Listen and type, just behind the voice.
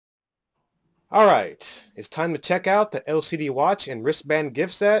Alright, it's time to check out the LCD watch and wristband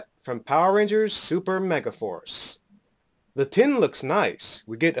gift set from Power Rangers Super MegaForce. The tin looks nice.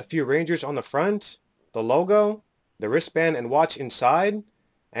 We get a few Rangers on the front, the logo, the wristband and watch inside,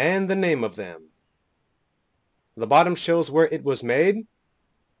 and the name of them. The bottom shows where it was made,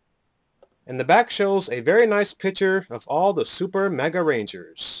 and the back shows a very nice picture of all the Super Mega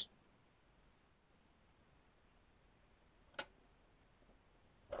Rangers.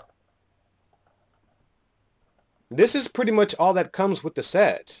 This is pretty much all that comes with the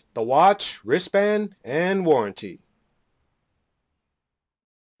set: the watch, wristband, and warranty.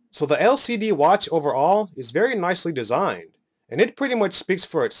 So the LCD watch overall is very nicely designed, and it pretty much speaks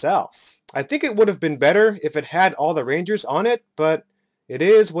for itself. I think it would have been better if it had all the Rangers on it, but it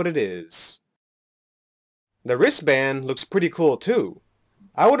is what it is. The wristband looks pretty cool too.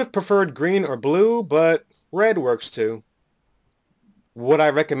 I would have preferred green or blue, but red works too. Would I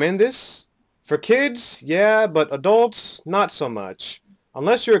recommend this? For kids, yeah, but adults, not so much.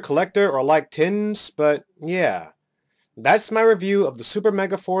 Unless you're a collector or like tins, but yeah. That's my review of the Super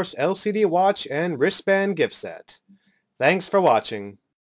MegaForce LCD watch and wristband gift set. Thanks for watching.